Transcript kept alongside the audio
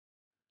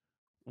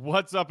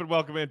What's up and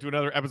welcome into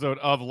another episode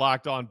of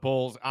Locked On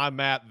Bulls. I'm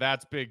Matt,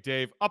 that's Big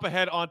Dave. Up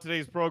ahead on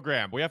today's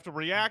program, we have to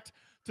react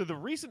to the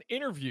recent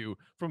interview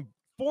from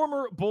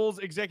former Bulls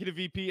executive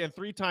VP and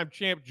three-time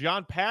champ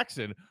John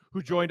Paxson,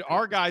 who joined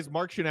our guys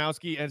Mark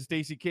Schanowski and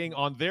Stacey King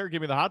on their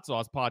Gimme The Hot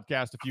Sauce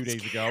podcast a few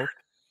days ago.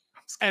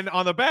 And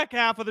on the back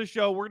half of the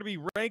show, we're going to be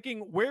ranking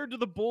where do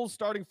the Bulls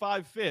starting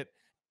five fit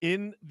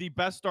in the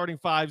best starting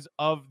fives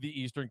of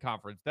the Eastern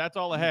Conference. That's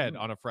all ahead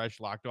on a fresh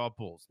Locked On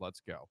Bulls. Let's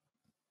go.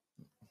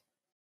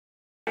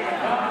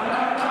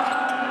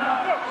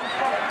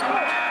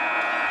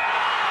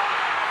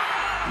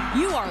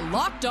 You are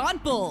Locked On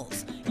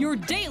Bulls, your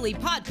daily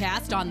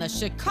podcast on the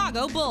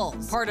Chicago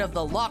Bulls, part of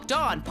the Locked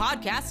On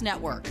Podcast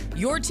Network,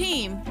 your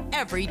team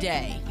every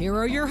day. Here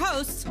are your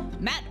hosts,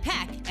 Matt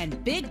Peck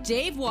and Big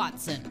Dave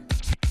Watson.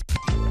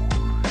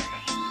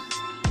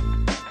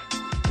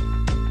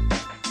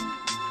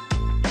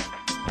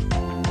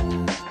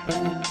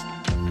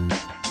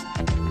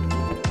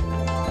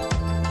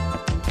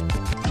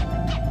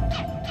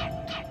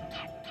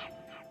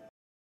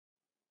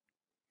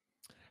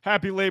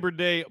 Happy Labor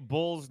Day,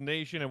 Bulls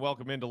Nation, and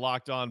welcome into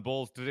Locked On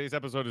Bulls. Today's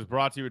episode is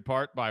brought to you in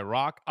part by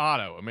Rock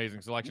Auto.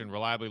 Amazing selection,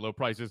 reliably low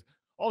prices,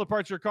 all the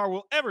parts your car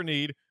will ever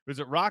need.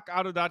 Visit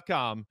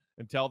rockauto.com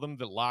and tell them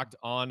that Locked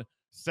On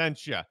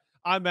sent you.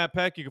 I'm Matt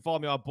Peck. You can follow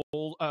me on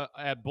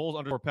at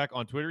Bulls_Peck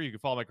on Twitter. You can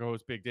follow my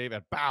co-host Big Dave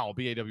at BAWL,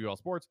 B-A-W-L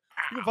Sports.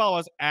 You can follow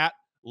us at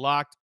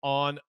Locked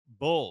On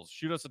Bulls.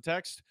 Shoot us a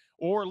text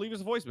or leave us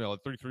a voicemail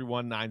at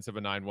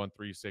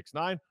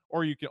 331-979-1369.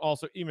 Or you can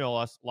also email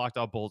us,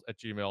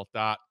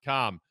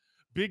 lockedoutbulls@gmail.com.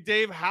 Big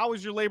Dave, how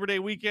was your Labor Day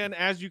weekend?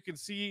 As you can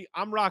see,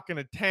 I'm rocking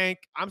a tank.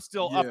 I'm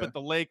still up at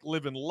the lake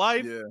living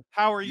life.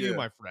 How are you,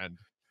 my friend?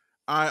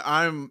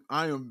 I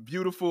am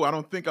beautiful. I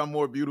don't think I'm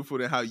more beautiful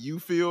than how you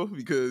feel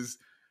because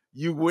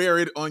you wear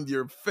it on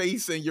your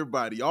face and your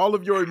body. All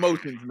of your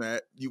emotions,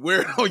 Matt, you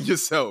wear it on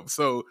yourself.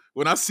 So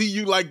when I see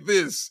you like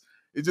this,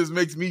 it just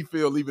makes me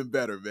feel even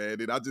better,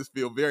 man. And I just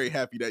feel very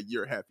happy that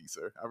you're happy,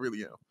 sir. I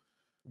really am.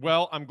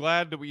 Well, I'm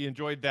glad that we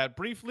enjoyed that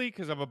briefly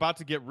because I'm about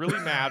to get really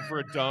mad for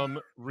a dumb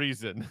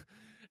reason.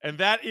 And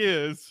that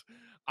is,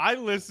 I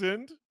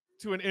listened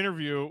to an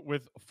interview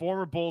with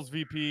former Bulls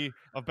VP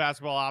of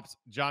basketball ops,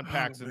 John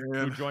Paxson,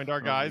 who joined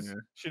our guys,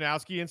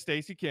 Schanowski and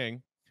Stacey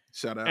King.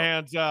 Shout out.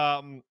 And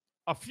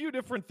a few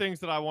different things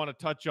that I want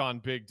to touch on,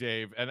 Big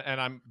Dave, and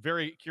I'm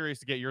very curious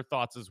to get your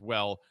thoughts as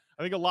well.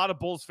 I think a lot of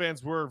Bulls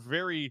fans were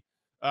very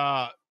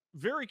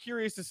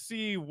curious to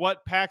see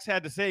what Pax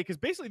had to say, because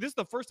basically this is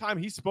the first time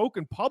he's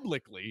spoken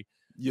publicly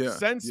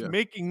since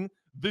making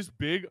this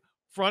big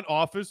front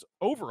office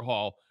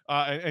overhaul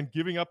and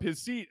giving up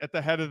his seat at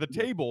the head of the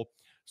table.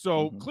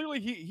 So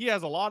clearly he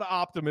has a lot of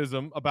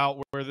optimism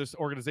about where this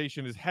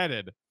organization is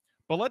headed.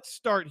 But let's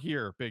start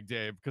here, Big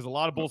Dave, because a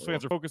lot of Bulls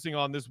fans are focusing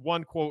on this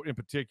one quote in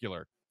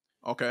particular.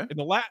 Okay. In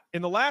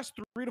the last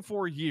 3 to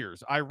 4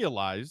 years, I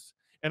realized,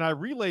 and I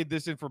relayed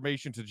this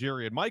information to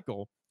Jerry and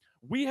Michael,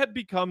 we had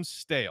become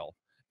stale,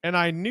 and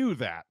I knew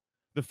that.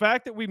 The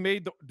fact that we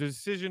made the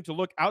decision to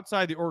look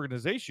outside the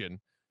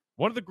organization,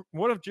 one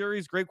of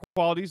Jerry's great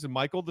qualities, and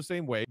Michael the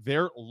same way,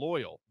 they're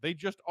loyal. They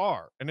just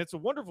are, and it's a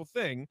wonderful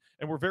thing,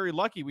 and we're very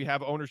lucky we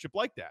have ownership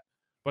like that.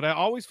 But I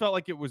always felt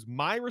like it was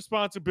my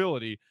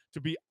responsibility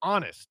to be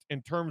honest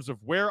in terms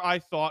of where I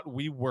thought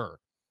we were.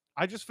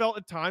 I just felt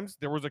at times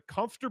there was a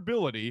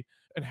comfortability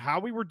in how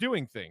we were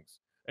doing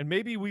things, and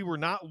maybe we were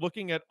not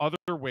looking at other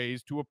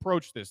ways to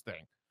approach this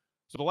thing.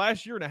 So the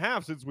last year and a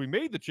half since we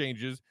made the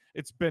changes,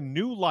 it's been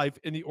new life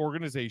in the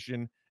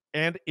organization,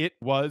 and it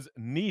was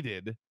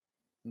needed.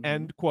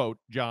 End quote,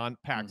 John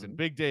Paxson.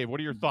 Big Dave, what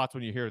are your thoughts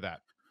when you hear that?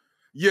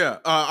 Yeah,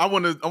 I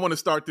want to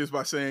start this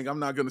by saying I'm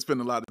not going to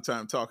spend a lot of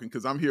time talking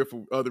because I'm here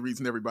for other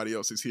reason everybody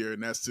else is here,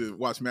 and that's to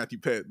watch Matthew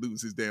Pett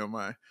lose his damn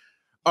mind.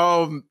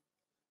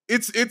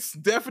 It's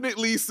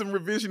definitely some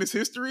revisionist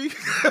history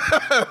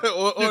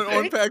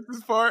on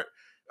Paxson's part.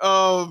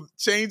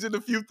 Changing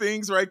a few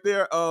things right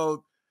there.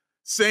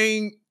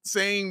 Saying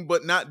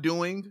but not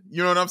doing.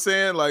 You know what I'm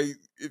saying? Like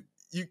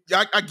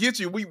I get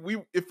you. We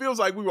it feels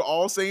like we were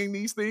all saying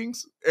these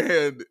things,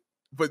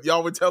 but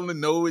y'all were telling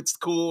them, no, it's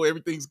cool,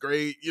 everything's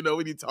great. You know,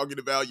 we need talking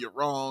about you're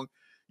wrong.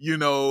 You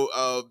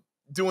know,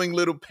 doing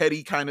little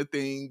petty kind of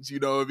things. You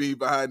know what I mean,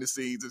 behind the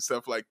scenes and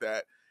stuff like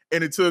that.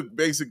 And it took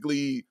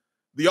basically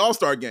the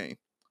All-Star game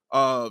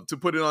to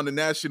put it on the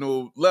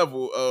national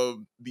level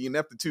of the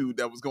ineptitude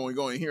that was going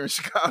on here in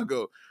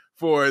Chicago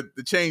for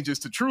the changes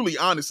to truly,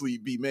 honestly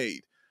be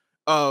made.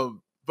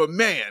 But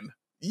man,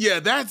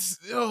 that's,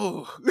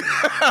 I'm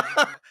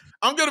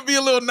going to be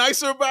a little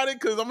nicer about it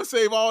because I'm going to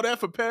save all that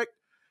for Peck.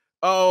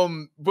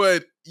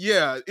 But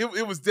yeah,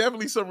 it was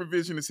definitely some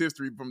revisionist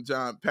history from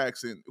John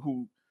Paxson,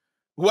 who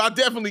I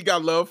definitely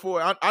got love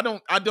for. I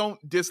don't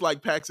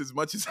dislike Pax as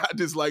much as I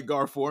dislike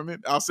Gar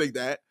Forman. I'll say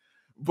that.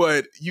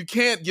 But you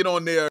can't get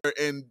on there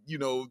and,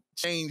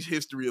 change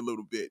history a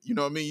little bit. You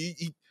know what I mean?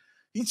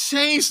 He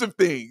changed some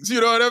things.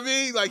 You know what I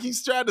mean? Like,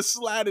 he's tried to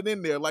slide it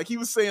in there. Like, he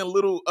was saying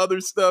little other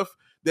stuff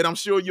that I'm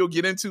sure you'll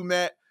get into,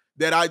 Matt,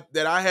 that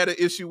I had an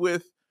issue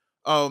with.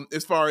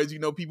 as far as,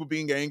 people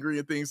being angry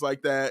and things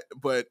like that.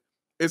 But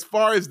as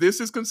far as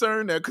this is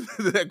concerned,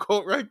 that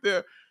quote right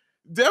there,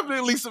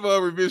 definitely some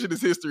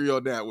revisionist history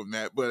on that one,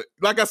 Matt. But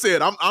like I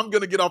said, I'm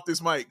gonna get off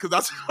this mic because I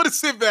just want to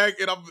sit back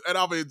and I'm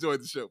gonna enjoy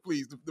the show.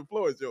 Please, the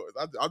floor is yours.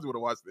 I just want to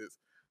watch this.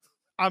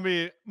 I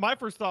mean, my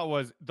first thought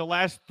was the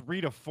last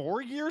 3 to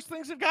 4 years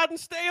things have gotten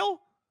stale.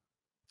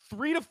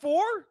 3 to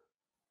 4?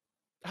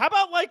 How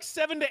about like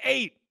 7 to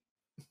 8?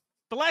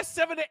 The last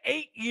 7 to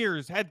 8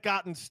 years had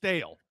gotten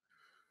stale.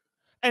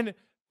 And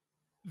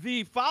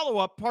the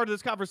follow-up part of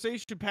this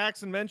conversation,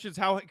 Paxson mentions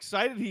how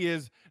excited he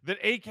is that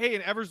AK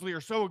and Eversley are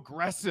so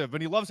aggressive,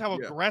 and he loves how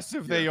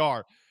aggressive they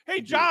are.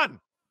 Hey, John,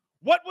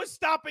 what was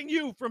stopping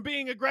you from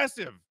being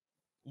aggressive?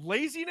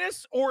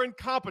 Laziness or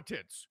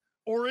incompetence?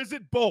 Or is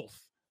it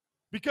both?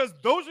 Because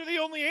those are the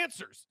only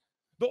answers.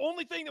 The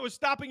only thing that was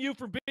stopping you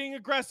from being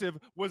aggressive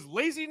was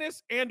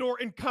laziness and or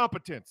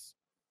incompetence.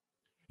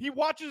 He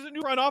watches a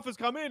new front office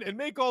come in and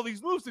make all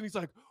these moves, and he's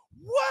like,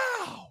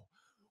 wow,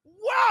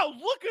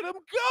 look at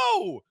him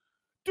go.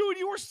 Dude,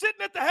 you were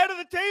sitting at the head of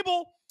the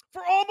table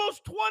for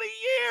almost 20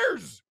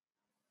 years.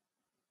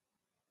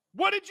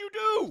 What did you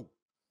do?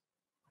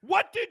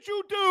 What did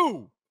you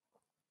do?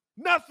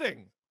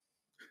 Nothing.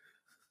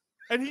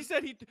 And he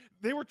said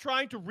they were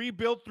trying to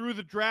rebuild through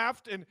the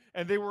draft, and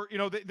they were,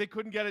 they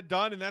couldn't get it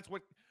done, and that's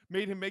what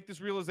made him make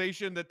this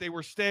realization that they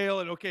were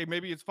stale, and okay,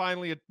 maybe it's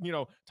finally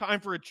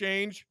time for a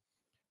change.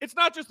 It's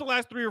not just the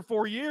last 3 or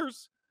 4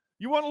 years.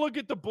 You want to look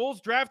at the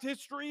Bulls draft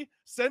history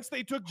since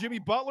they took Jimmy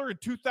Butler in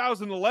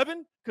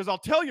 2011? Because I'll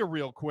tell you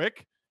real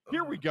quick.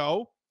 Here we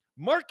go.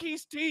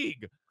 Marquise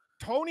Teague,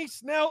 Tony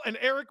Snell, and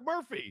Eric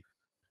Murphy.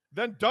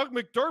 Then Doug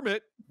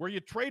McDermott, where you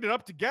traded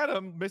up to get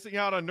him, missing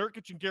out on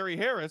Nurkic and Gary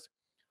Harris.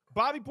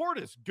 Bobby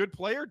Portis, good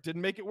player,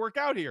 didn't make it work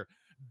out here.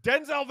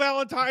 Denzel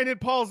Valentine and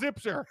Paul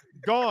Zipser,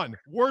 gone,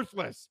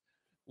 worthless.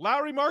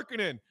 Lauri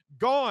Markkanen,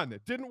 gone,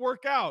 didn't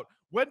work out.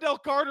 Wendell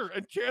Carter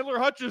and Chandler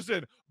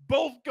Hutchison,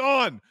 both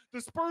gone.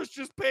 The Spurs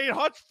just paid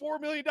Hutch $4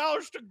 million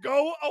to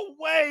go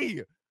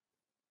away.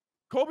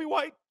 Kobe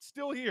White,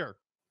 still here.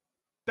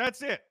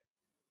 That's it.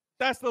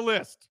 That's the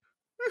list.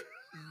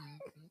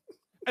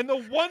 And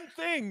the one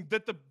thing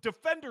that the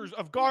defenders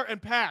of Gar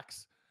and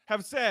Pax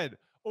have said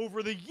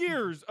over the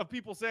years of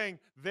people saying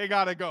they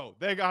got to go,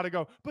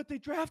 but they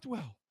draft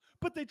well,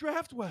 but they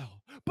draft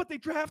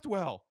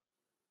well.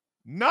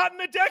 Not in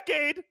a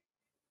decade.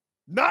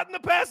 Not in the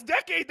past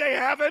decade, they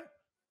haven't.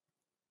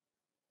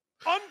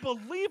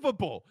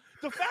 Unbelievable.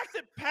 The fact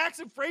that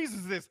Paxson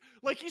phrases this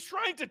like he's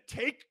trying to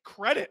take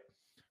credit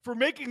for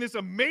making this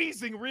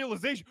amazing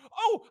realization.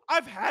 Oh,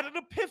 I've had an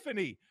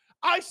epiphany.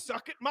 I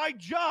suck at my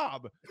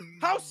job.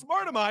 How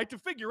smart am I to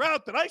figure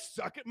out that I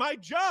suck at my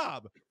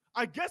job?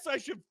 I guess I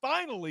should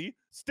finally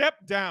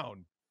step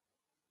down.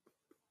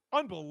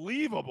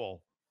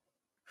 Unbelievable.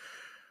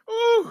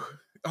 Ooh.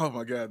 Oh,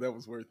 my God, that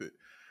was worth it.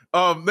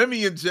 Let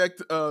me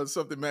inject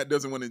something Matt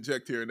doesn't want to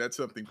inject here, and that's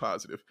something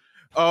positive.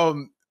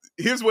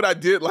 Here's what I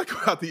did like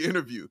about the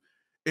interview,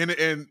 and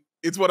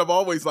it's what I've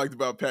always liked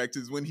about Pax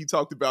is when he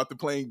talked about the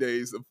playing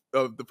days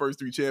of the first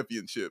 3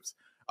 championships.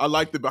 I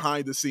like the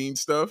behind-the-scenes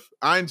stuff.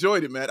 I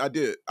enjoyed it, Matt. I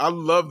did. I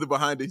love the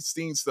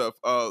behind-the-scenes stuff.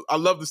 I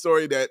love the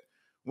story that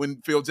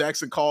when Phil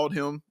Jackson called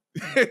him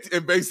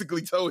and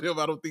basically told him,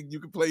 I don't think you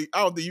can play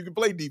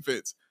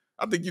defense.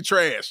 I think you're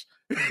trash.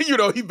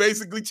 He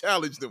basically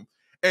challenged him.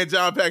 And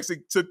John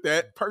Paxson took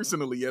that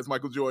personally, as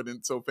Michael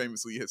Jordan so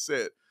famously has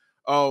said.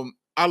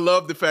 I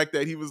love the fact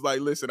that he was like,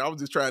 listen, I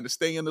was just trying to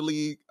stay in the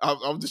league. I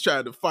was just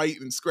trying to fight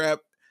and scrap.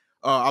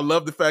 I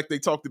love the fact they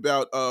talked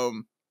about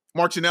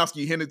Mark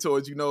Schanowski hinted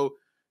towards,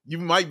 you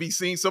might be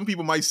seen, some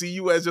people might see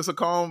you as just a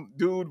calm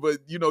dude, but,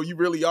 you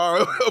really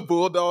are a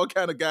bulldog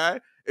kind of guy.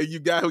 And you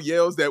guy who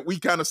yells that we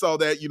kind of saw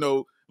that,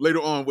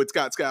 later on with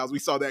Scott Skiles. We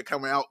saw that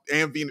come out,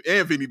 and Vinny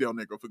Del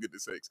Negro, for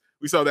goodness sakes.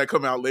 We saw that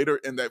come out later,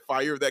 and that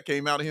fire that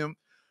came out of him.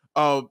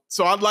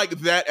 So I like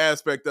that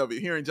aspect of it.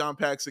 Hearing John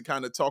Paxson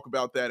kind of talk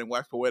about that and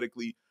wax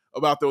poetically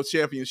about those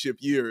championship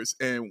years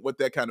and what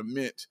that kind of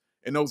meant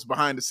and those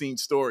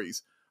behind-the-scenes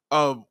stories.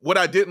 What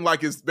I didn't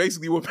like is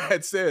basically what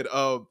Pat said.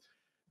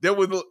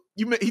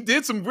 He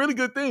did some really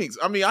good things.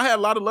 I mean, I had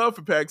a lot of love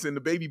for Paxson,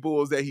 the baby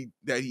bulls that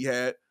he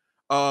had.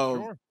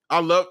 Sure. I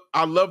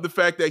love the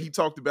fact that he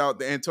talked about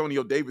the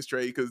Antonio Davis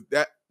trade, because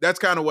that's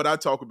kind of what I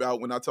talk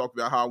about when I talk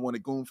about how I want a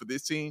goon for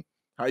this team.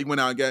 How he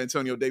went out and got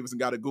Antonio Davis and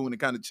got a goon and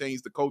kind of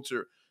changed the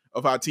culture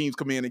of how teams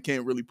come in and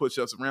can't really push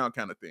us around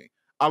kind of thing.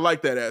 I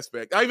like that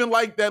aspect. I even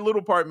like that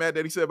little part, Matt,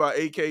 that he said about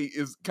AK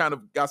is kind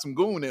of got some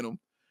goon in him,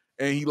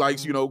 and he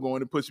likes,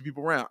 going and pushing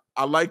people around.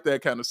 I like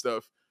that kind of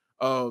stuff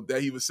that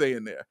he was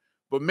saying there.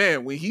 But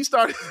man, when he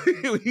started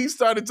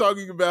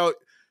talking about,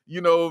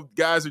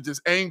 guys are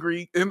just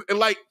angry and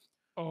like,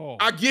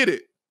 I get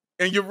it.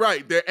 And you're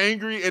right. They're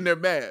angry and they're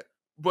mad.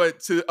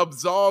 But to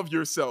absolve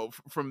yourself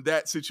from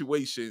that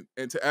situation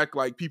and to act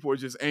like people are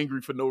just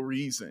angry for no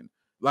reason,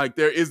 like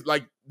there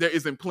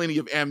isn't plenty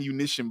of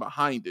ammunition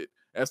behind it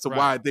as to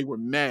why they were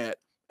mad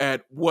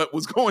at what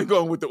was going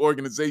on with the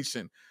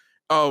organization.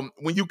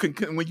 When you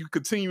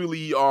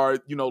continually are,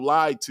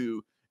 lied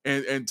to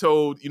and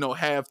told,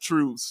 half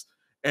truths.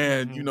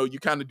 And, you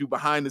kind of do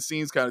behind the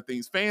scenes kind of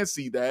things. Fans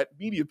see that,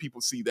 media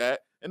people see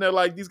that, and they're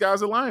like, these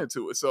guys are lying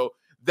to us. So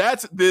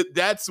that's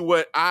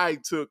what I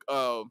took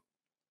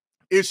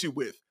issue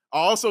with. I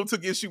also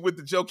took issue with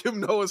the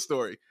Joakim Noah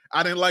story.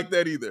 I didn't like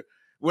that either.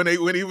 When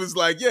he was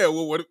like, yeah,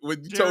 well,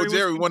 when you told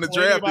Jerry we want to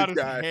draft this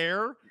guy,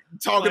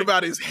 talking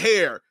about his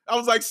hair. I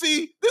was like,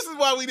 see, this is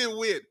why we didn't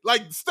win.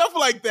 Like, stuff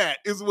like that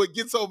is what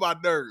gets on my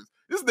nerves.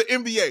 This is the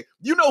NBA.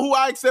 You know who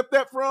I accept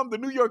that from? The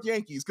New York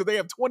Yankees, because they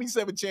have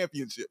 27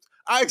 championships.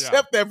 I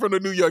accept that from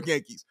the New York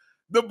Yankees.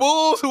 The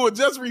Bulls, who are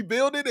just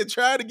rebuilding and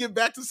trying to get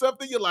back to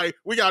something, you're like,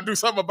 we got to do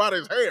something about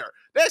his hair.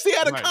 They actually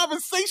had a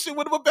conversation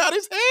with him about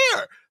his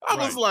hair. I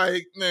was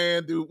like,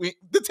 man, dude,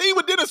 the team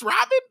with Dennis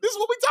Rodman? This is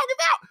what we talking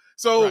about?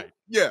 So,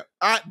 yeah,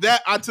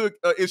 I took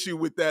issue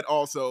with that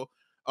also.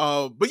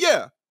 But,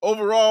 yeah,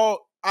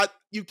 overall,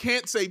 you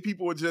can't say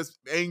people are just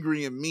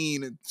angry and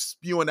mean and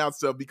spewing out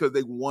stuff because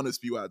they want to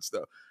spew out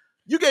stuff.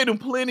 You gave them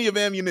plenty of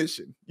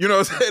ammunition,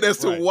 as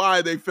to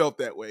why they felt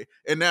that way.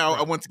 And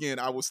now, once again,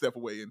 I will step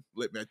away and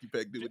let Matthew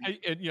Peck do it.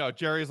 And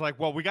Jerry's like,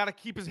 well, we got to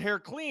keep his hair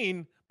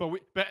clean,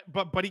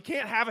 but he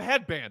can't have a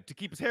headband to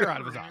keep his hair out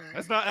of his eye.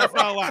 That's not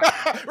allowed.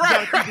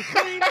 Got to keep it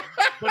clean,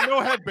 but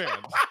no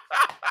headband.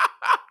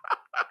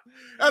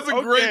 That's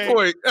a great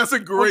point. That's a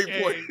great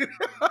point.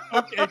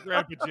 Okay,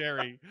 Grandpa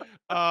Jerry.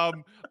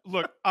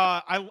 Look,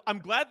 I'm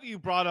glad that you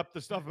brought up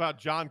the stuff about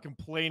John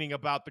complaining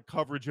about the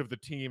coverage of the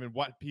team and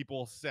what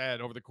people said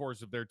over the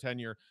course of their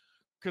tenure,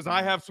 because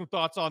I have some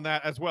thoughts on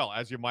that as well,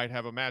 as you might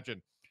have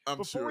imagined.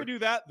 Before we do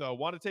that, though, I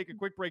want to take a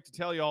quick break to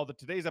tell you all that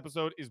today's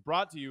episode is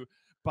brought to you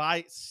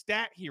by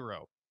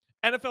StatHero.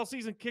 NFL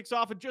season kicks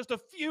off in just a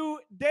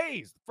few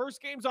days. The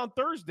first game's on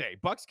Thursday,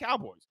 Bucks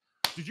Cowboys.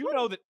 Did you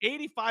know that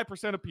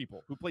 85% of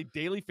people who play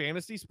daily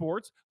fantasy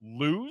sports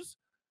lose?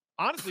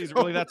 Honestly, is it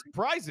really that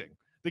surprising?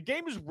 The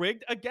game is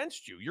rigged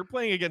against you. You're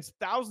playing against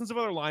thousands of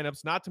other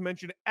lineups, not to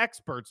mention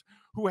experts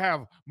who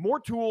have more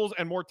tools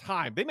and more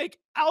time. They make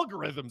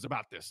algorithms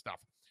about this stuff,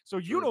 so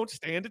you don't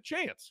stand a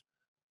chance.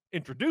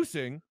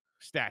 Introducing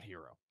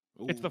StatHero.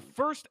 It's the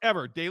first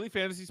ever daily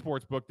fantasy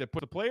sportsbook that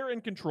puts a player in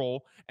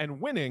control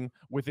and winning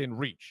within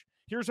reach.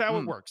 Here's how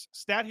it works.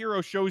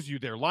 StatHero shows you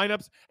their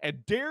lineups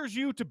and dares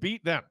you to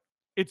beat them.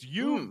 It's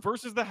you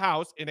versus the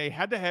house in a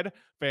head-to-head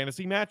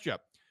fantasy matchup.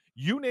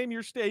 You name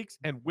your stakes,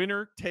 and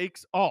winner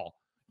takes all.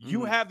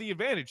 You have the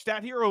advantage.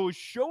 StatHero is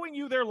showing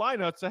you their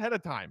lineups ahead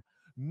of time.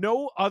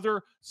 No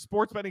other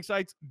sports betting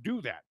sites do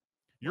that.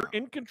 You're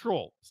in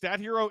control.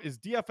 StatHero is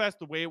DFS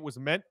the way it was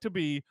meant to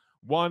be,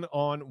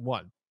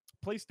 one-on-one.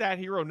 Play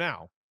StatHero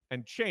now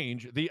and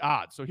change the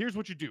odds. So here's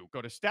what you do.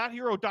 Go to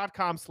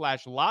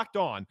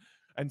stathero.com/lockedon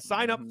and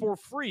sign up for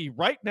free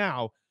right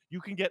now.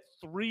 You can get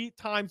 3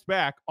 times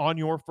back on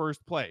your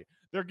first play.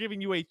 They're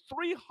giving you a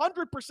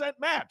 300%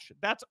 match.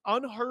 That's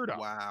unheard of.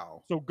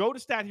 Wow. So go to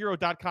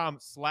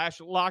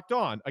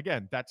stathero.com/lockedon.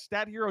 Again, that's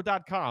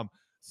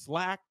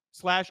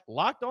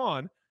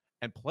stathero.com/lockedon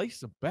and place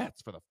some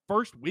bets for the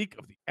first week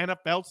of the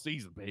NFL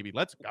season, baby.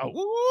 Let's go.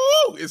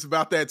 Woo! It's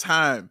about that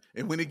time.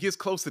 And when it gets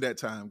close to that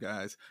time,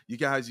 guys, you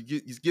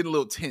get a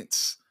little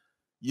tense.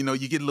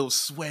 You get a little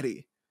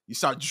sweaty. You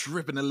start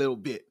dripping a little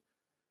bit.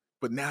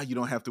 But now you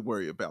don't have to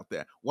worry about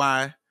that.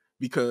 Why?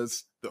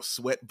 Because the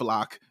sweat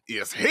block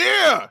is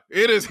here.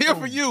 It is here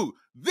for you.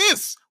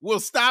 This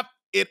will stop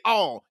it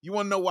all. You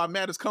want to know why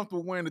Matt is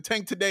comfortable wearing the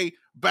tank today?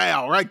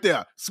 Bow, right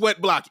there. Sweat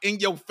block in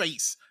your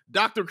face.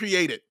 Doctor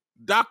created.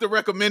 Doctor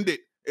recommended.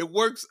 It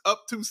works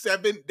up to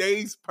 7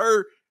 days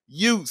per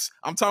use.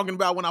 I'm talking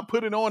about when I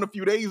put it on a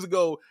few days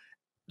ago.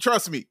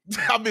 Trust me,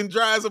 I've been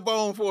dry as a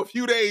bone for a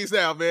few days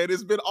now, man.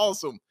 It's been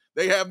awesome.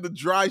 They have the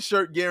dry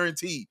shirt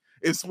guarantee.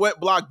 If Sweat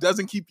Block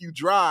doesn't keep you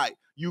dry,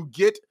 you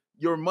get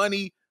your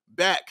money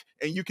back.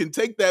 And you can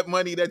take that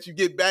money that you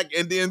get back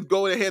and then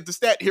go ahead to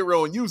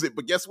StatHero and use it.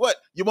 But guess what?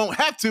 You won't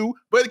have to,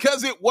 but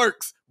because it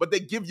works. But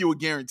they give you a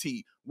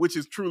guarantee, which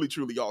is truly,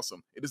 truly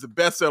awesome. It is a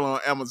bestseller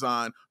on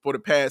Amazon for the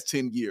past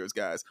 10 years,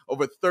 guys.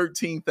 Over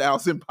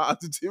 13,000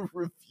 positive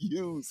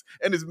reviews.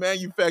 And it's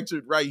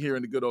manufactured right here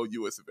in the good old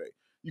US of A.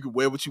 You can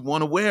wear what you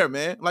want to wear,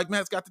 man. Like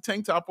Matt's got the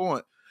tank top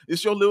on.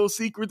 It's your little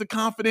secret to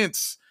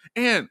confidence.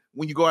 And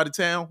when you go out of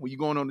town, when you're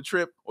going on a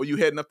trip, or you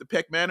heading up to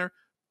Peck Manor,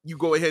 you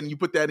go ahead and you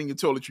put that in your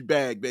toiletry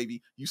bag,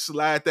 baby. You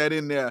slide that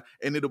in there,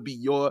 and it'll be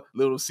your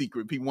little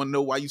secret. People want to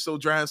know why you're so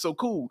dry and so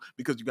cool,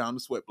 because you got on the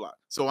Sweat Block.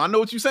 So I know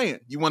what you're saying.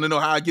 You want to know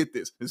how I get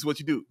this. This is what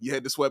you do. You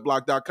head to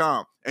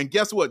sweatblock.com. And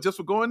guess what? Just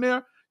for going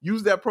there,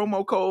 use that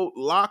promo code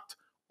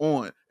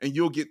LOCKEDON, and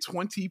you'll get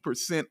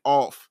 20%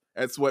 off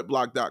at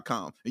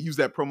sweatblock.com. And use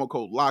that promo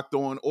code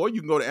LOCKEDON, or you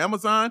can go to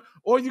Amazon,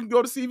 or you can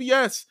go to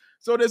CVS.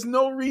 So there's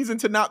no reason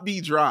to not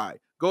be dry.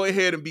 Go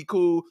ahead and be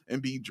cool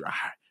and be dry.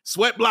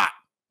 Sweat Block.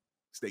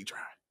 Stay dry.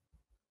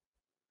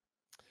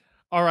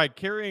 All right,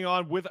 carrying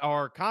on with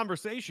our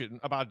conversation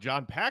about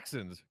John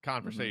Paxson's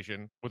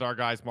conversation with our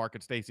guys, Mark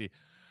and Stacey.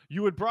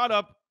 You had brought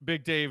up,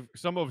 Big Dave,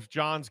 some of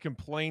John's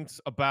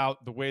complaints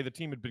about the way the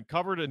team had been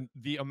covered and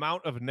the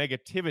amount of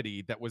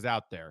negativity that was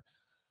out there.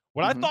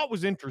 What I thought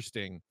was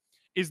interesting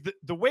is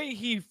the way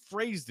he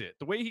phrased it,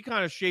 the way he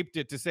kind of shaped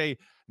it to say,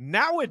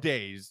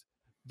 nowadays,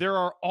 there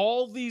are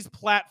all these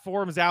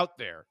platforms out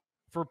there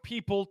for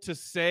people to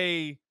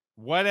say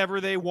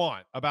whatever they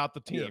want about the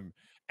team.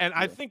 And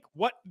I think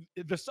what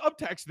the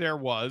subtext there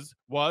was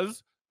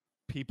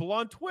people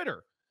on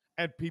Twitter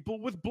and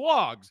people with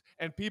blogs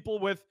and people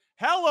with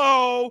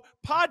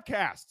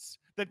podcasts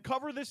that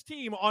cover this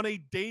team on a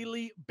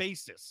daily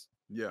basis.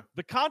 Yeah.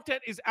 The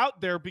content is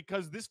out there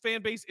because this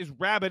fan base is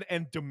rabid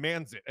and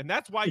demands it. And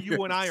that's why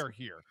you and I are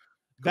here.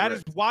 That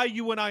is why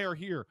you and I are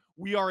here.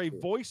 We are a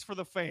voice for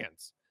the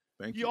fans.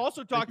 He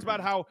also talks about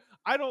how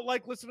I don't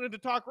like listening to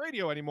talk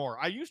radio anymore.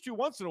 I used to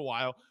once in a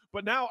while,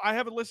 but now I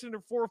haven't listened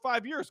in 4 or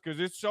 5 years because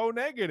it's so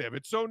negative.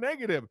 It's so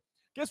negative.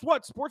 Guess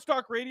what? Sports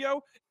talk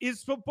radio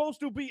is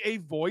supposed to be a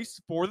voice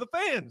for the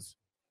fans.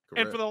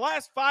 Correct. And for the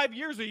last 5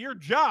 years of your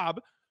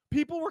job,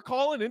 people were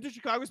calling into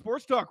Chicago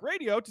Sports Talk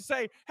Radio to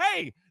say,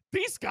 hey,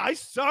 these guys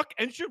suck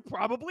and should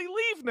probably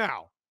leave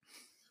now.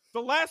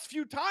 The last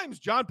few times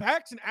John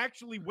Paxson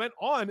actually went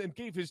on and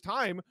gave his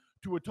time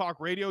to a talk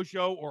radio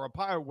show or a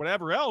pie or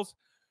whatever else,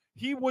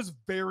 he was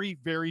very,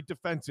 very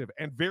defensive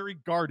and very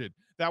guarded.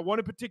 That one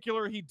in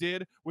particular he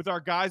did with our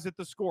guys at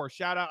the Score.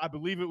 Shout out, I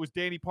believe it was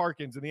Danny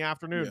Parkins in the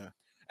afternoon. Yeah.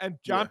 And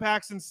John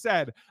Paxson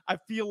said, I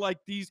feel like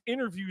these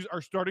interviews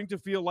are starting to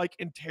feel like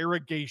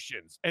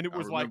interrogations. And it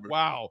was like,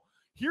 wow,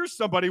 here's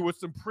somebody with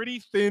some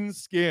pretty thin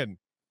skin.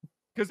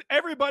 Because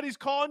everybody's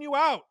calling you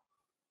out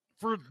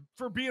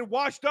for being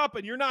washed up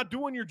and you're not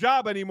doing your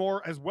job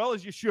anymore as well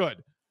as you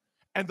should.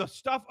 And the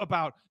stuff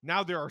about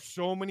now there are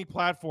so many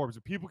platforms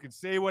that people can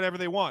say whatever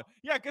they want.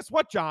 Yeah, guess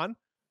what, John?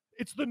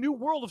 It's the new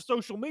world of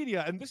social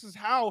media, and this is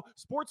how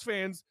sports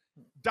fans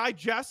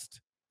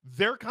digest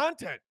their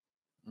content.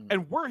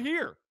 And we're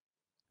here.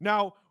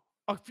 Now,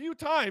 a few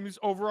times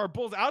over our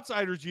Bulls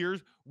Outsiders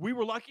years, we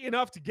were lucky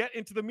enough to get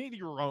into the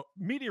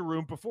media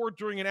room before,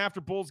 during, and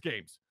after Bulls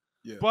games.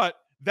 Yeah. But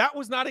that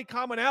was not a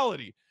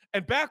commonality.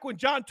 And back when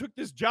John took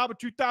this job in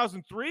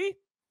 2003,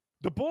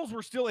 the Bulls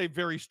were still a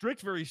very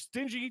strict, very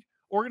stingy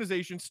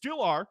organization,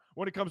 still are,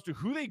 when it comes to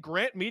who they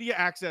grant media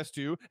access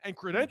to and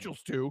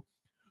credentials to.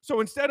 So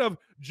instead of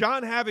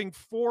John having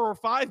 4 or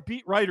 5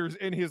 beat writers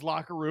in his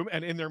locker room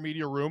and in their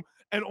media room,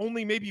 and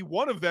only maybe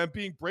one of them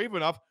being brave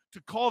enough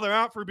to call them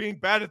out for being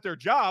bad at their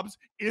jobs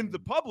in the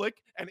public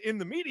and in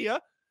the media,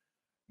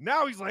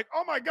 now he's like,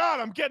 oh my God,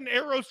 I'm getting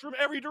arrows from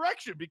every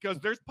direction because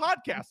there's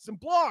podcasts and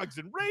blogs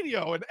and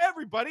radio and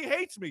everybody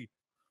hates me.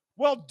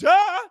 Well,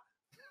 duh.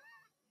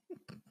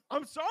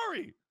 I'm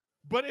sorry.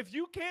 But if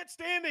you can't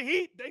stand the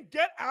heat, then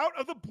get out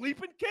of the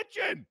bleeping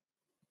kitchen.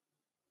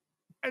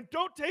 And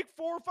don't take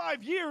 4 or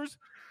 5 years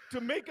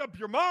to make up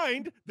your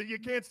mind that you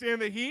can't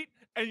stand the heat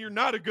and you're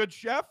not a good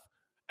chef,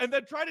 and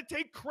then try to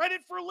take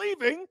credit for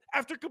leaving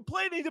after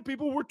complaining that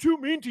people were too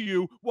mean to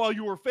you while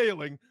you were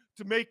failing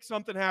to make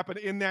something happen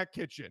in that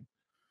kitchen.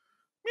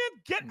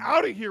 Man, get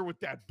out of here with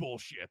that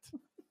bullshit.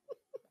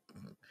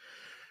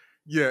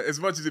 Yeah, as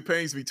much as it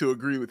pains me to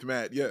agree with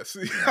Matt, yes.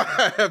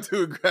 I have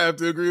to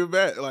agree with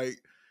Matt.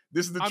 Like,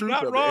 this is the truth of it.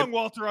 I'm not wrong,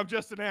 Walter. I'm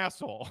just an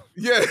asshole.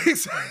 Yeah,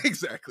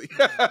 exactly.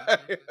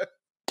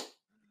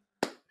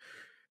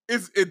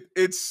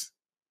 It's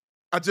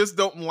I just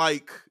don't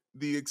like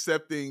the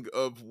accepting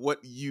of what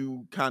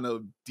you kind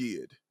of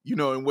did, you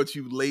know, and what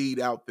you laid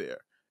out there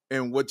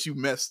and what you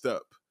messed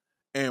up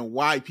and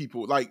why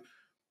people, like,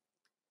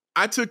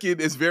 I took it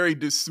as very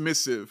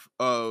dismissive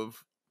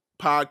of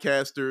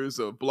podcasters,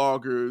 of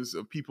bloggers,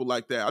 of people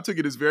like that. I took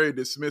it as very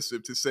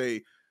dismissive to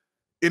say,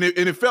 and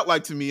it felt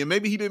like to me, and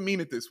maybe he didn't mean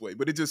it this way,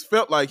 but it just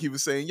felt like he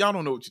was saying, y'all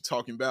don't know what you're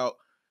talking about.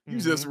 You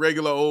just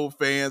regular old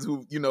fans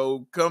who, you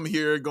know, come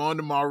here, gone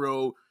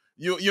tomorrow.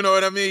 You know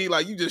what I mean?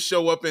 Like, you just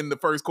show up in the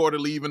first quarter,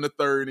 leave in the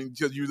third, and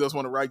you just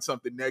want to write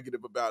something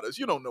negative about us.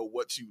 You don't know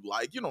what you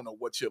like. You don't know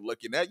what you're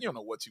looking at. You don't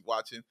know what you're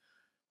watching.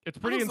 It's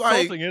pretty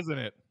insulting, isn't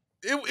it?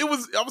 It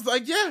was. I was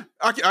like, yeah,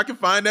 I can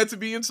find that to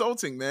be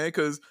insulting, man,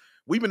 because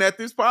we've been at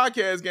this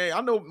podcast game.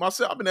 I know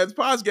myself, I've been at this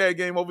podcast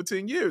game over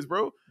 10 years,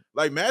 bro.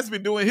 Like, Matt's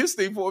been doing his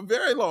thing for a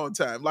very long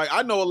time. Like,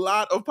 I know a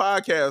lot of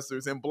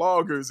podcasters and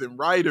bloggers and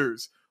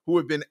writers who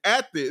have been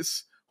at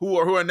this,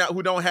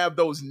 who don't have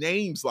those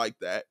names like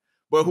that,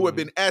 but who have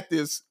been at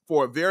this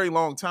for a very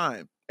long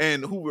time,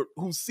 and who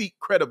seek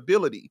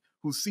credibility,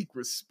 who seek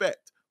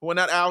respect, who are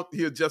not out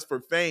here just for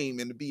fame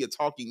and to be a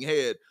talking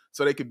head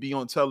so they could be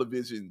on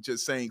television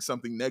just saying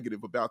something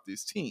negative about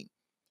this team.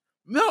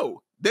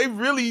 No, they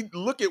really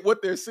look at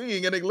what they're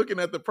seeing, and they're looking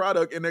at the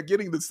product, and they're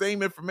getting the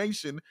same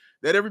information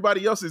that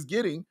everybody else is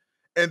getting,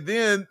 and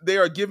then they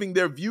are giving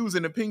their views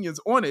and opinions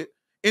on it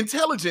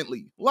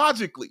intelligently,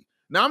 logically.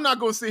 Now, I'm not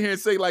going to sit here and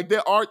say, like,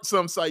 there are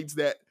some sites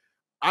that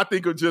I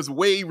think are just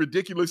way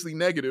ridiculously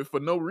negative for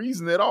no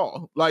reason at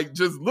all. Like,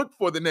 just look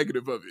for the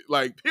negative of it.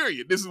 Like,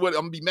 period. This is what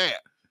I'm going to be mad.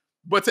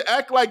 But to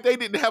act like they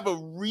didn't have a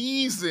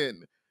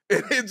reason,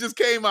 and it just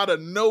came out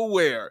of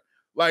nowhere.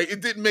 Like,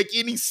 it didn't make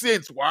any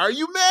sense. Why are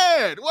you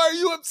mad? Why are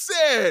you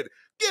upset?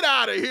 Get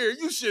out of here.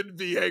 You shouldn't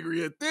be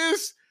angry at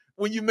this.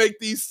 When you make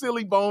these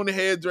silly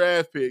bonehead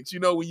draft picks, you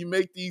know, when you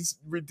make these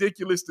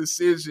ridiculous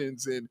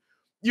decisions and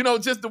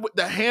just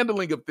the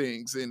handling of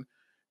things. And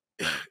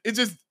it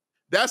just,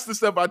 that's the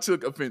stuff I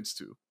took offense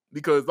to.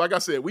 Because like I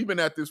said, we've been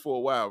at this for a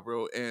while,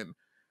 bro. And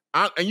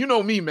you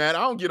know me, man,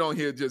 I don't get on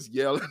here just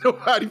yelling at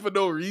nobody for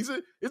no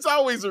reason. It's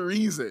always a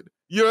reason.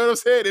 You know what I'm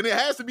saying? And it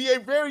has to be a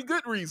very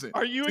good reason.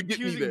 Are you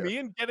accusing me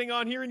and getting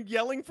on here and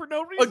yelling for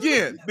no reason?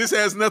 Again, this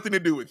has nothing to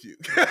do with you.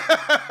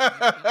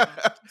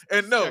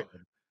 And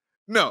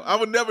no, I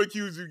would never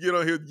accuse you get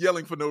on here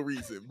yelling for no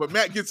reason. But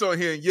Matt gets on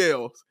here and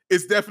yells.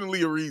 It's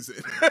definitely a reason.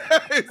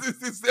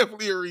 It's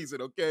definitely a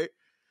reason, okay?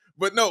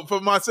 But no, for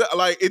myself,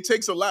 like, it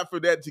takes a lot for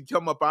that to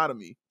come up out of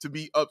me, to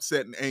be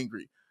upset and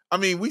angry. I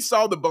mean, we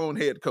saw the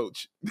bonehead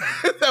coach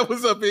that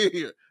was up in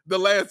here the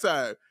last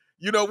time.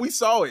 We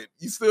saw it.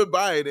 He stood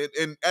by it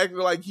and acted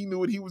like he knew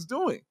what he was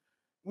doing.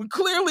 When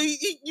clearly,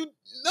 you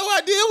no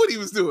idea what he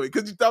was doing,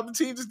 because you thought the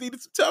team just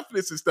needed some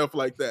toughness and stuff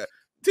like that.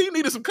 The team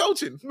needed some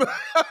coaching.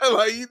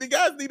 Like, the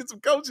guys needed some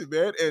coaching,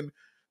 man. And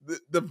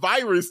the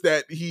virus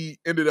that he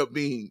ended up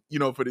being,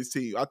 for this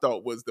team, I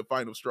thought was the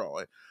final straw.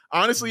 And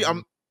honestly,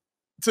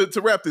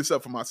 to wrap this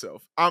up for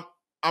myself,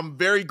 I'm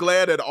very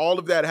glad that all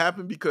of that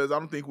happened, because I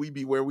don't think we'd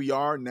be where we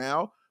are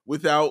now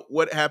without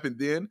what happened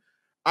then.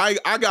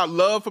 I got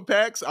love for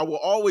Pax. I will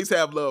always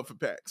have love for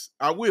Pax.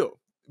 I will,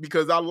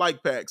 because I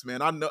like Pax,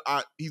 man. I know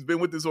he's been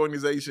with this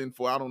organization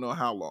for I don't know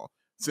how long,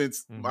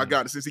 since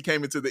since he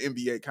came into the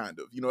NBA, kind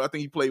of. I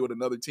think he played with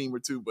another team or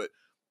two, but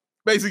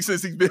basically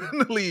since he's been in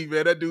the league,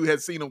 man, that dude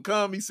has seen him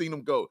come, he's seen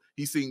him go.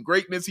 He's seen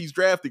greatness, he's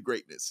drafted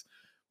greatness.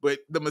 But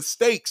the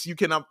mistakes you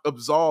cannot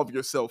absolve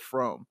yourself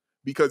from,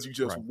 because you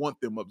just want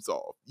them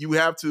absolved. You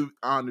have to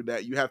honor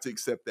that. You have to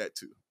accept that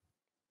too.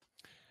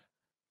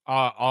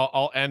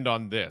 I'll end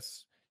on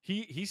this.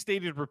 He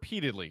stated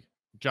repeatedly,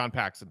 John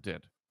Paxson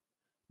did,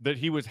 that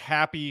he was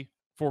happy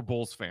for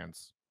Bulls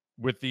fans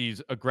with these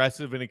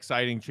aggressive and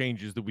exciting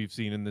changes that we've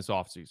seen in this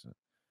offseason.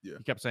 Yeah.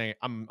 He kept saying,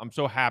 I'm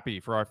so happy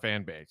for our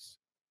fan base.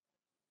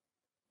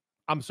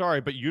 I'm sorry,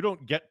 but you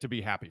don't get to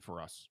be happy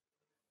for us.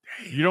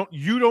 Damn.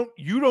 You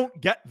don't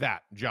get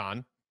that,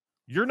 John.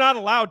 You're not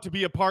allowed to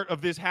be a part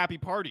of this happy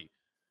party,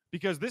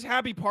 because this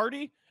happy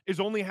party is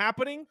only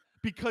happening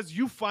because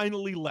you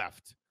finally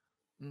left.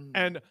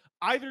 And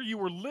either you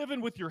were living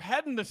with your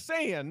head in the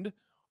sand,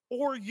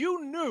 or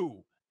you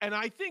knew, and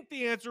I think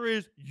the answer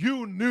is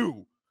you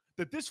knew,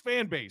 that this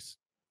fan base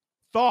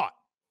thought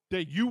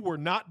that you were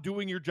not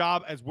doing your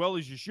job as well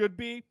as you should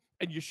be,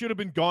 and you should have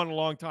been gone a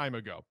long time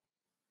ago.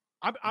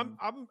 I'm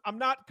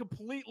not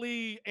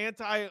completely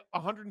anti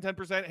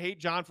 110% hate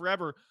John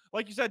forever.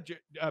 Like you said,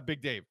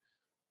 Big Dave,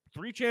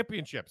 3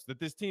 championships that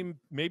this team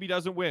maybe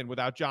doesn't win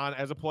without John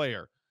as a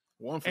player.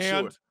 One for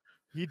sure.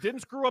 He didn't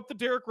screw up the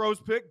Derrick Rose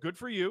pick. Good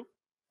for you.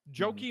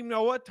 Joakim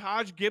Noah,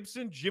 Taj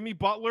Gibson, Jimmy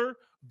Butler,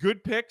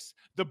 good picks.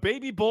 The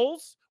Baby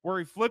Bulls, where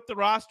he flipped the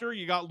roster.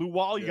 You got Lou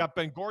Wall, you got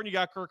Ben Gordon, you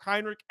got Kirk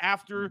Heinrich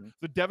after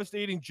the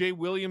devastating Jay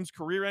Williams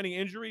career-ending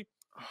injury.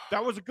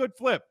 That was a good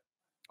flip.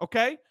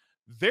 Okay?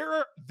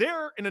 There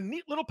in a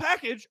neat little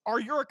package are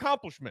your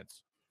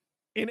accomplishments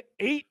in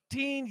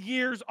 18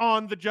 years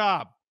on the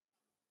job.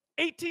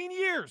 18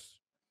 years.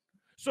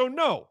 So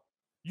no,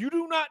 you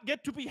do not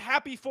get to be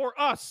happy for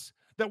us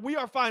that we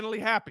are finally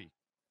happy,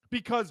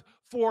 because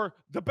for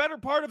the better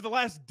part of the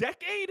last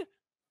decade,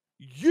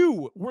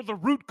 you were the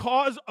root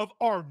cause of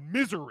our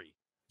misery.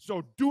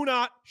 So do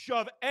not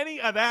shove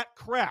any of that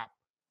crap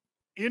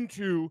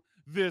into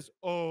this,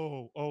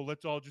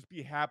 let's all just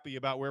be happy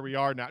about where we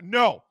are now.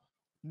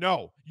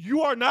 No,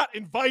 you are not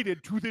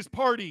invited to this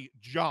party,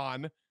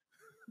 John.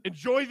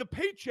 Enjoy the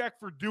paycheck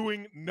for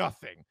doing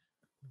nothing.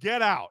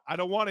 Get out. I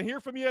don't want to hear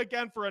from you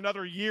again for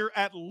another year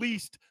at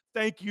least.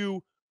 Thank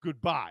you.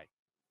 Goodbye.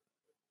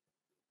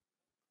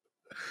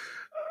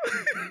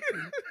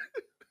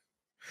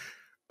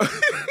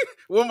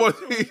 One more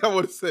thing I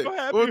want to say. So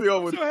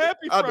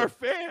happy for our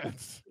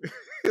fans.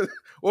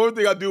 One more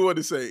thing I do want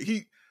to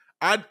say.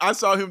 I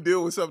saw him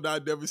deal with something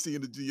I'd never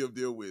seen the GM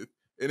deal with,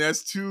 and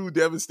that's 2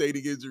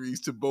 devastating injuries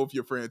to both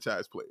your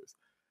franchise players.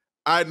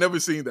 I had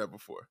never seen that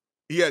before.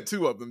 He had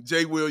 2 of them,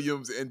 Jay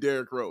Williams and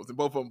Derrick Rose, and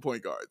both of them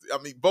point guards.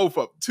 I mean, both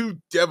of them, 2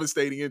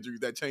 devastating injuries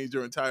that changed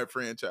your entire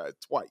franchise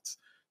twice.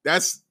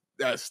 That's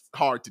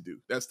hard to do.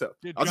 That's tough.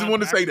 I just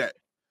want to say that.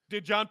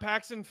 Did John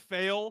Paxson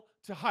fail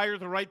to hire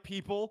the right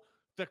people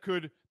that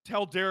could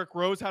tell Derrick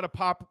Rose how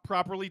to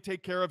properly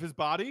take care of his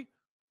body?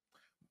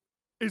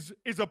 Is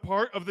a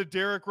part of the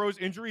Derrick Rose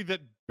injury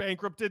that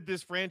bankrupted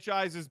this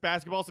franchise's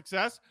basketball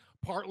success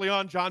partly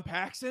on John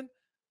Paxson?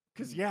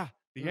 Because,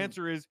 the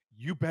answer is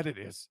you bet it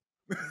is.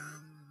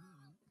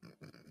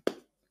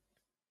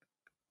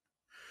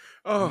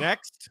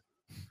 Next.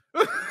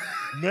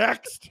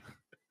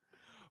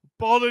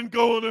 Ball didn't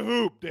go in the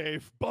hoop,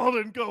 Dave. Ball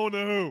didn't go in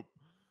the hoop.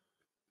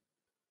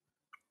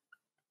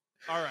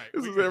 All right.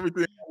 This is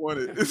everything I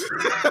wanted.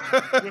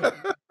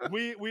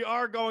 we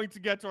are going to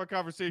get to our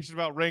conversation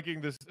about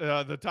ranking this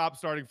the top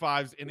starting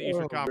 5s in the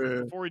Eastern Conference.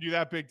 Man. Before we do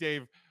that, Big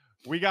Dave,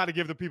 we got to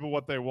give the people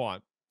what they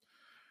want.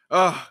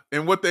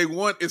 And what they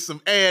want is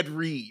some ad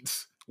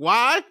reads.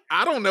 Why?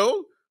 I don't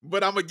know,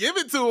 but I'm going to give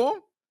it to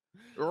them.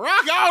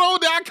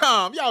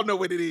 RockAuto.com. Y'all know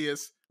what it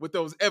is with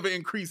those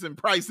ever-increasing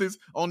prices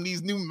on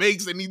these new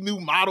makes and these new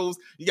models.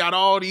 You got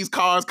all these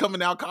cars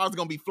coming out. Cars are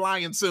going to be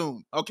flying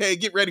soon. Okay,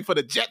 get ready for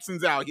the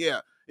Jetsons out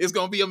here. It's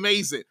going to be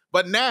amazing.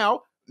 But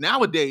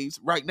nowadays,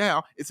 right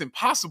now, it's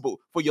impossible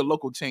for your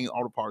local chain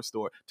auto parts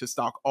store to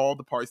stock all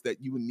the parts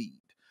that you need.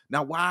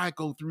 Now, why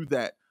go through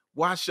that?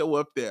 Why show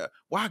up there?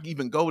 Why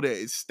even go there?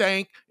 It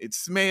stank. It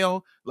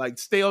smell like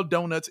stale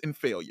donuts and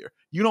failure.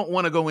 You don't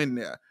want to go in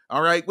there.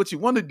 All right. What you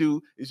want to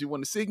do is you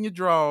want to sit in your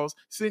drawers,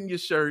 sit in your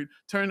shirt,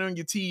 turn on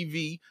your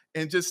TV,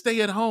 and just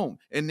stay at home.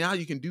 And now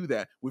you can do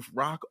that with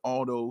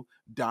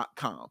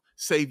rockauto.com.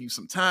 Save you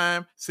some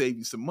time, save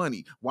you some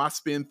money. Why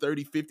spend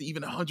 30, 50,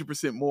 even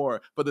 100%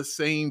 more for the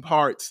same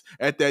parts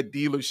at that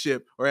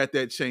dealership or at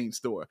that chain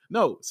store?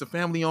 No, it's a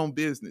family-owned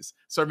business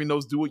serving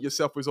those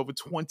do-it-yourselfers over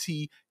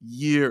 20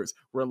 years.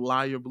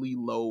 Reliably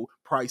low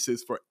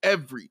prices for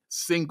every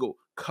single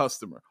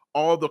customer.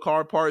 All the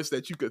car parts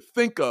that you could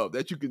think of,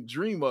 that you could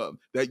dream of,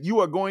 that you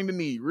are going to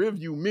need. Rear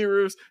view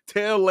mirrors,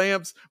 tail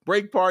lamps,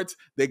 brake parts,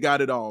 they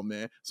got it all,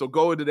 man. So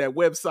go to that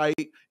website,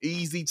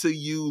 easy to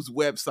use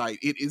website.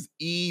 It is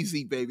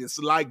easy, baby. It's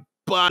like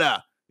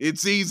butter.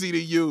 It's easy to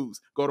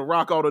use. Go to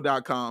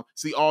rockauto.com,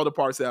 see all the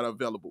parts that are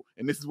available.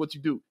 And this is what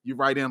you do. You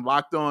write in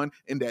Locked On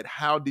in that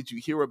How Did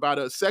You Hear About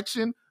Us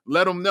section.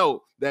 Let them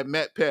know that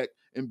Matt Peck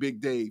and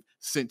Big Dave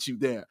sent you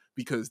there,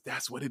 because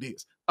that's what it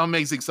is.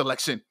 Amazing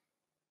selection.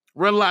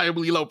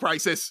 Reliably low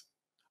prices.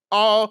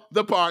 All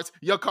the parts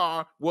your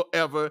car will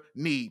ever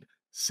need.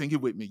 Sing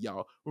it with me,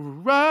 y'all.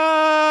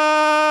 RockAuto.com.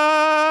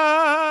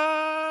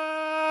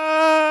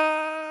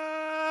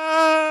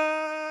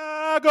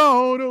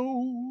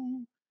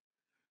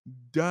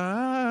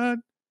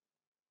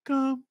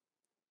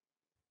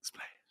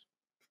 Splash.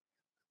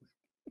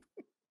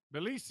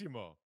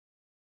 Bellissimo.